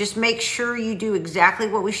 just make sure you do exactly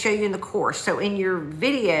what we show you in the course. So in your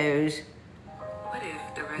videos,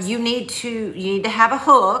 you need to have a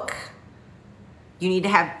hook. You need to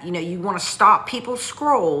have, you want to stop people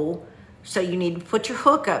scroll. So you need to put your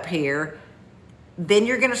hook up here. Then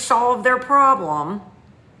you're going to solve their problem.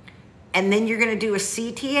 And then you're going to do a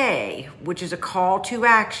CTA, which is a call to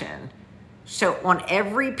action. So on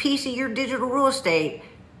every piece of your digital real estate,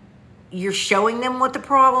 you're showing them what the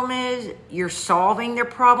problem is. You're solving their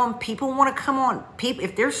problem. People want to come on. People,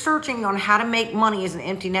 if they're searching on how to make money as an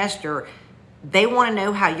empty nester, they want to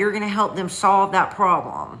know how you're going to help them solve that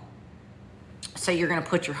problem. So you're going to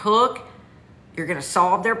put your hook, you're going to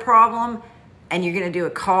solve their problem, and you're going to do a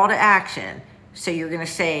call to action. So you're going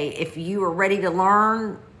to say, if you are ready to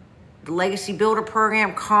learn the Legacy Builder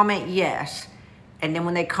program, comment yes. And then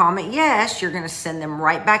when they comment yes, you're going to send them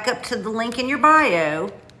right back up to the link in your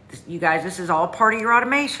bio. You guys, this is all part of your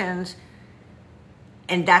automations.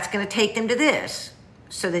 And that's going to take them to this.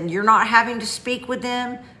 So then you're not having to speak with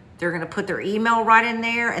them. They're going to put their email right in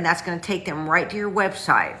there, and that's going to take them right to your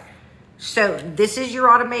website. So this is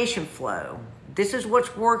your automation flow. This is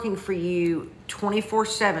what's working for you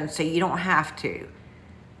 24/7, so you don't have to.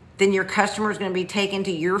 Then your customer is going to be taken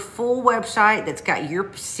to your full website that's got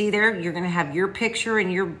your, see there, you're going to have your picture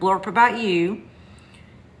and your blurb about you.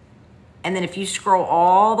 And then if you scroll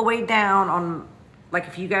all the way down on, like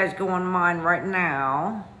if you guys go on mine right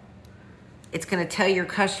now, it's going to tell your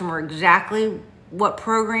customer exactly what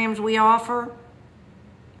programs we offer,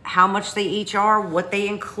 how much they each are, what they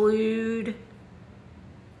include.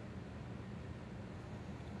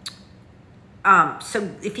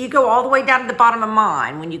 So if you go all the way down to the bottom of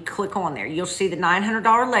mine, when you click on there, you'll see the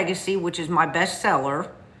 $900 Legacy, which is my best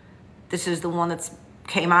seller. This is the one that's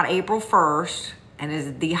came out April 1st and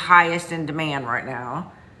is the highest in demand right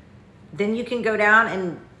now. Then you can go down,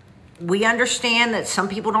 and we understand that some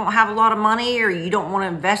people don't have a lot of money, or you don't want to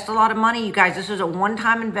invest a lot of money. You guys, this is a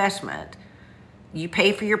one-time investment. You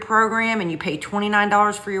pay for your program, and you pay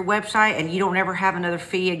 $29 for your website, and you don't ever have another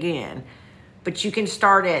fee again. But you can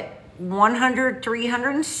start at $100,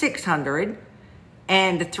 $300, and $600.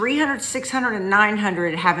 And the $300, $600, and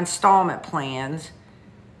 $900 have installment plans.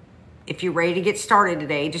 If you're ready to get started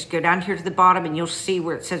today, just go down here to the bottom, and you'll see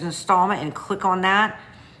where it says installment, and click on that.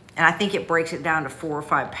 And I think it breaks it down to 4 or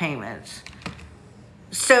 5 payments.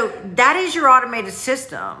 So that is your automated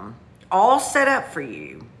system, all set up for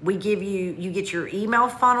you. We give you, you get your email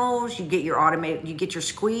funnels, you get your automated, you get your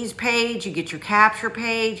squeeze page, you get your capture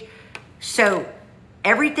page. So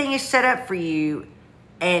everything is set up for you,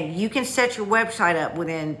 and you can set your website up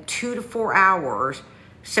within 2 to 4 hours.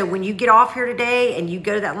 So when you get off here today and you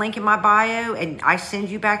go to that link in my bio, and I send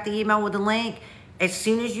you back the email with the link, as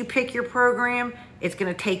soon as you pick your program, it's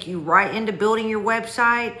going to take you right into building your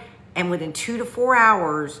website. And within 2 to 4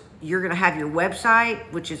 hours, you're going to have your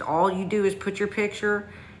website, which is all you do is put your picture,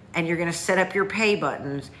 and you're going to set up your pay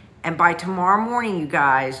buttons. And by tomorrow morning, you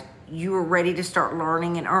guys, you are ready to start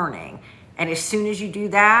learning and earning. And as soon as you do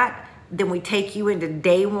that, then we take you into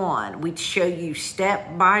day one. We show you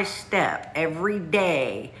step by step every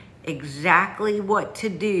day exactly what to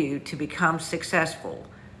do to become successful.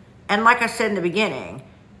 And like I said in the beginning,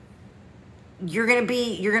 you're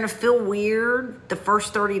gonna feel weird the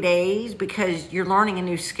first 30 days because you're learning a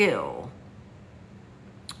new skill.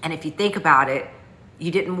 And if you think about it,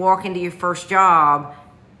 you didn't walk into your first job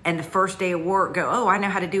and the first day of work go, oh, I know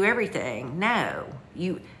how to do everything. No,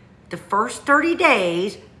 The first 30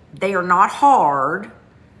 days, they are not hard.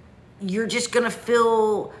 You're just going to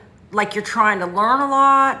feel like you're trying to learn a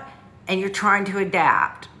lot and you're trying to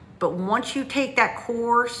adapt. But once you take that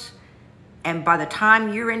course, and by the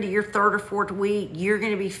time you're into your third or fourth week, you're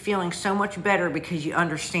going to be feeling so much better because you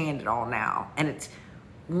understand it all now. And it's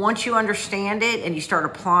once you understand it and you start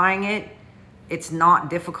applying it, it's not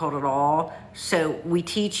difficult at all. So we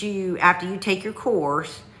teach you, after you take your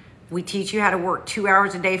course, we teach you how to work 2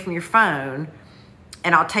 hours a day from your phone.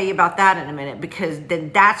 And I'll tell you about that in a minute, because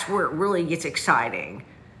then that's where it really gets exciting,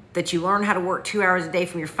 that you learn how to work 2 hours a day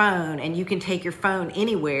from your phone, and you can take your phone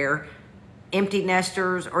anywhere, empty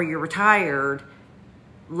nesters or you're retired.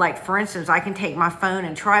 Like, for instance, I can take my phone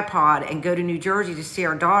and tripod and go to New Jersey to see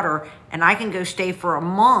our daughter, and I can go stay for a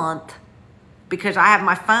month because I have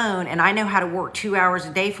my phone and I know how to work 2 hours a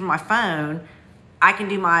day from my phone. I can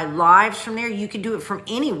do my lives from there. You can do it from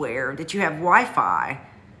anywhere that you have Wi-Fi.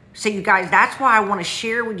 So you guys, that's why I want to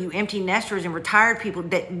share with you empty nesters and retired people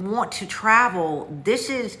that want to travel.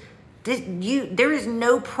 There is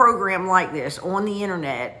no program like this on the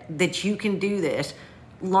internet that you can do this.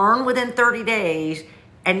 Learn within 30 days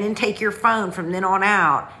and then take your phone from then on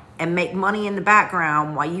out and make money in the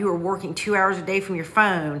background while you are working 2 hours a day from your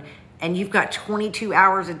phone, and you've got 22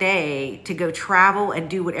 hours a day to go travel and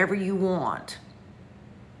do whatever you want.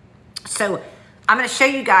 So I'm going to show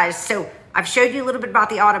you guys. So I've showed you a little bit about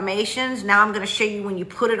the automations. Now I'm going to show you when you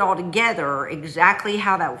put it all together exactly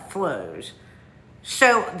how that flows.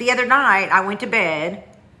 So the other night I went to bed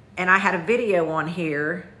and I had a video on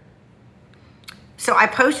here. So I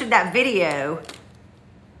posted that video,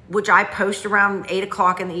 which I post around 8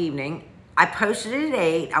 o'clock in the evening. I posted it at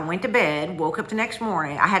 8. I went to bed, woke up the next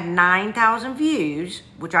morning. I had 9,000 views,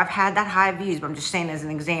 which I've had that high views, but I'm just saying as an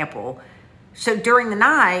example. So during the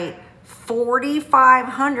night,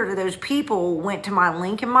 4,500 of those people went to my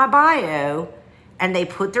link in my bio and they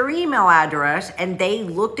put their email address and they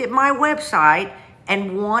looked at my website,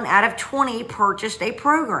 and 1 out of 20 purchased a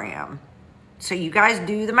program. So you guys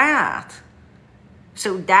do the math.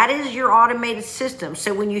 So that is your automated system.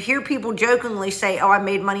 So when you hear people jokingly say, oh, I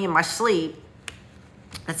made money in my sleep,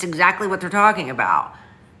 that's exactly what they're talking about.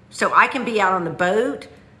 So I can be out on the boat,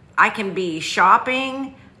 I can be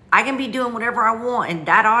shopping, I can be doing whatever I want, and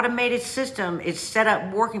that automated system is set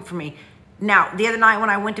up working for me. Now, the other night when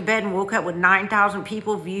I went to bed and woke up with 9,000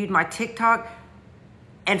 people viewed my TikTok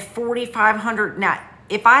and 4,500. Now,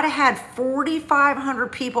 if I'd have had 4,500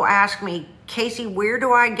 people ask me, Casey, where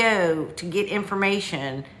do I go to get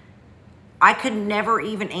information? I could never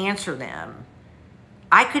even answer them.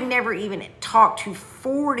 I could never even talk to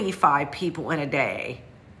 45 people in a day.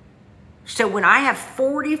 So when I have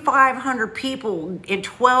 4,500 people in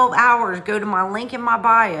 12 hours go to my link in my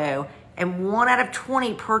bio and 1 out of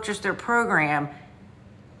 20 purchase their program,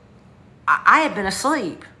 I have been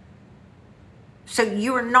asleep. So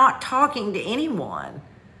you are not talking to anyone.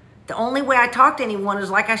 The only way I talk to anyone is,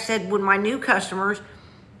 like I said, with my new customers,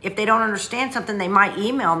 if they don't understand something, they might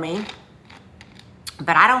email me.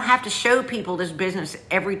 But I don't have to show people this business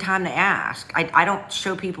every time they ask. I don't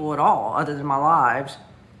show people at all other than my lives.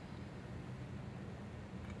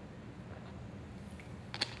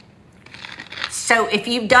 So if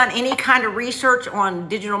you've done any kind of research on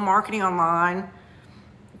digital marketing online,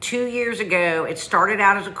 2 years ago, it started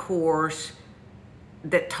out as a course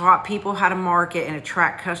that taught people how to market and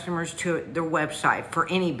attract customers to their website for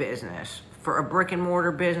any business, for a brick and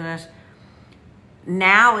mortar business.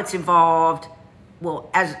 Now it's evolved, well,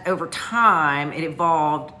 as over time, it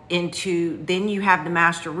evolved into, then you have the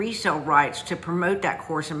master resale rights to promote that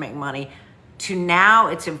course and make money, to now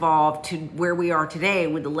it's evolved to where we are today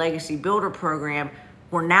with the Legacy Builder program,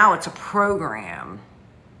 where now it's a program.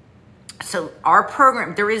 So our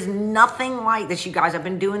program, there is nothing like this, you guys. I've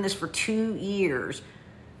been doing this for 2 years.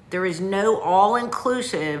 There is no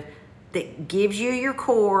all-inclusive that gives you your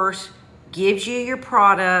course, gives you your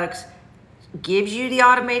products, gives you the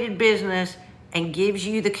automated business, and gives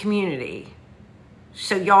you the community.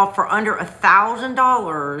 So y'all, for under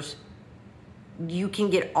 $1,000, you can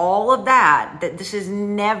get all of that this has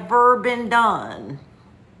never been done.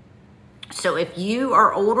 So if you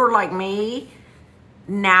are older like me,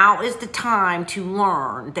 now is the time to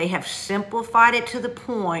learn. They have simplified it to the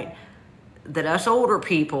point that us older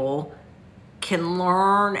people can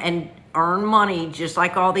learn and earn money just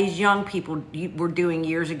like all these young people were doing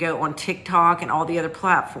years ago on TikTok and all the other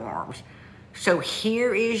platforms. So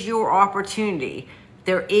here is your opportunity.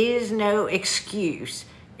 There is no excuse.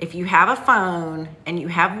 If you have a phone and you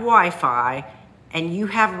have Wi-Fi and you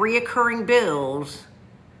have reoccurring bills,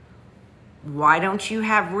 why don't you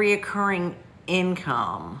have reoccurring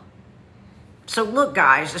income? So look,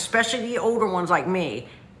 guys, especially the older ones like me,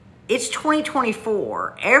 it's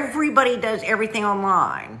 2024. Everybody does everything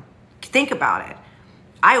online. Think about it.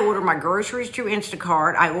 I order my groceries through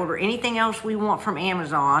Instacart. I order anything else we want from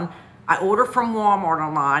Amazon. I order from Walmart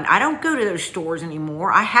online. I don't go to those stores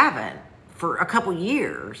anymore. I haven't for a couple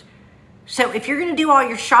years. So if you're going to do all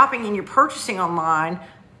your shopping and your purchasing online,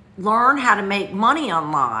 learn how to make money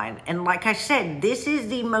online. And like I said, this is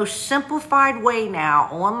the most simplified way now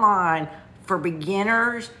online for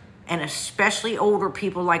beginners and especially older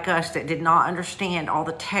people like us that did not understand all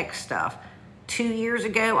the tech stuff. 2 years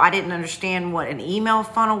ago, I didn't understand what an email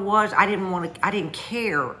funnel was. I didn't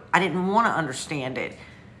care. I didn't want to understand it.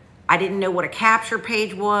 I didn't know what a capture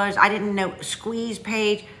page was. I didn't know a squeeze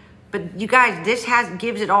page. But you guys, this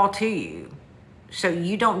gives it all to you. So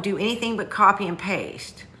you don't do anything but copy and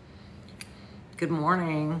paste. Good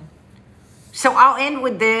morning. So I'll end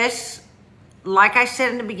with this. Like I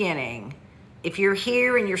said in the beginning, if you're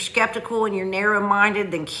here and you're skeptical and you're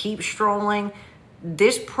narrow-minded, then keep strolling.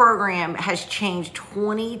 This program has changed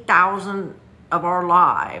 20,000 of our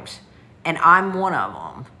lives, and I'm one of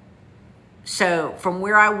them. So from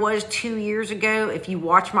where I was 2 years ago, if you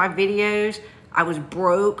watch my videos, I was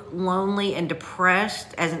broke, lonely, and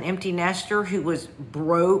depressed as an empty nester who was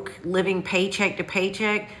broke, living paycheck to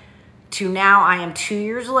paycheck, to now I am 2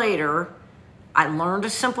 years later. I learned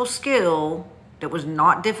a simple skill that was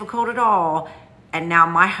not difficult at all, and now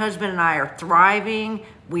my husband and I are thriving.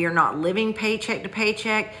 We are not living paycheck to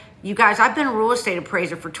paycheck. You guys, I've been a real estate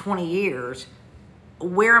appraiser for 20 years.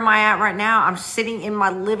 Where am I at right now? I'm sitting in my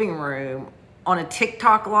living room on a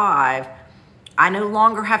TikTok live. I no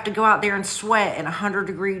longer have to go out there and sweat in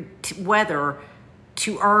 100-degree weather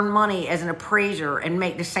to earn money as an appraiser and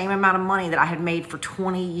make the same amount of money that I had made for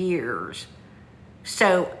 20 years.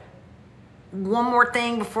 So one more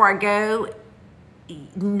thing before I go.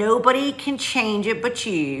 Nobody can change it but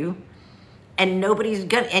you, and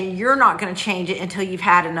you're not gonna change it until you've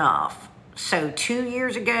had enough. So 2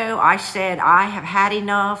 years ago, I said, I have had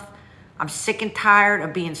enough. I'm sick and tired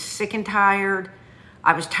of being sick and tired.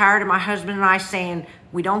 I was tired of my husband and I saying,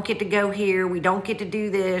 we don't get to go here, we don't get to do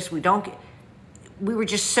this, we were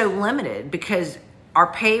just so limited because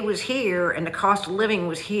our pay was here and the cost of living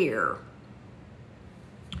was here.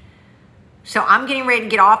 So I'm getting ready to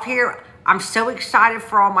get off here. I'm so excited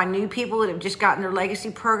for all my new people that have just gotten their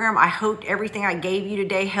legacy program. I hope everything I gave you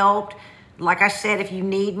today helped. Like I said, if you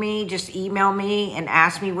need me, just email me and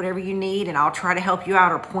ask me whatever you need, and I'll try to help you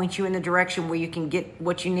out or point you in the direction where you can get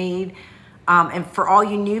what you need. And for all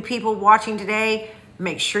you new people watching today,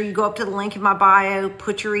 make sure you go up to the link in my bio,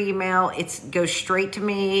 put your email. It goes straight to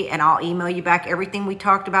me, and I'll email you back everything we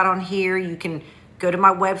talked about on here. You can go to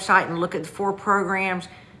my website and look at the 4 programs.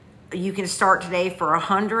 You can start today for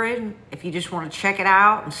 100 if you just want to check it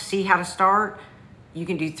out and see how to start. You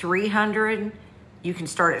can do 300. You can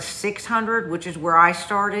start at 600, which is where I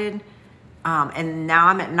started. And now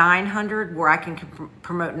I'm at 900, where I can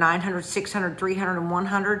promote 900, 600, 300, and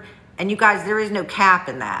 100. And you guys, there is no cap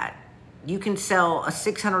in that. You can sell a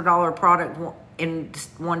 $600 product in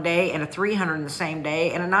one day, and a $300 in the same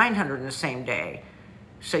day, and a $900 in the same day.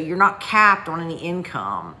 So you're not capped on any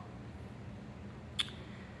income.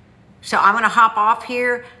 So I'm going to hop off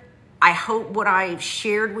here. I hope what I've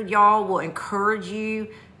shared with y'all will encourage you.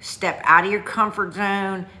 Step out of your comfort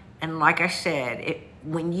zone. And like I said,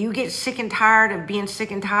 when you get sick and tired of being sick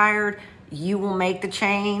and tired, you will make the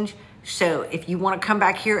change. So if you want to come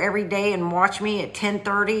back here every day and watch me at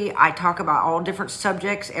 10:30, I talk about all different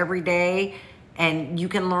subjects every day. And you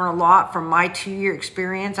can learn a lot from my 2-year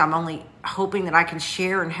experience. I'm only hoping that I can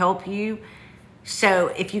share and help you. So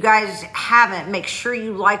if you guys haven't, make sure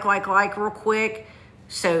you like real quick.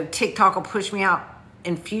 So TikTok will push me out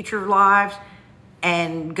in future lives.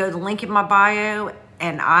 And go to the link in my bio.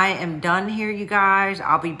 And I am done here, you guys.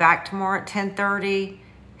 I'll be back tomorrow at 10:30.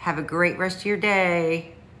 Have a great rest of your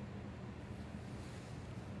day.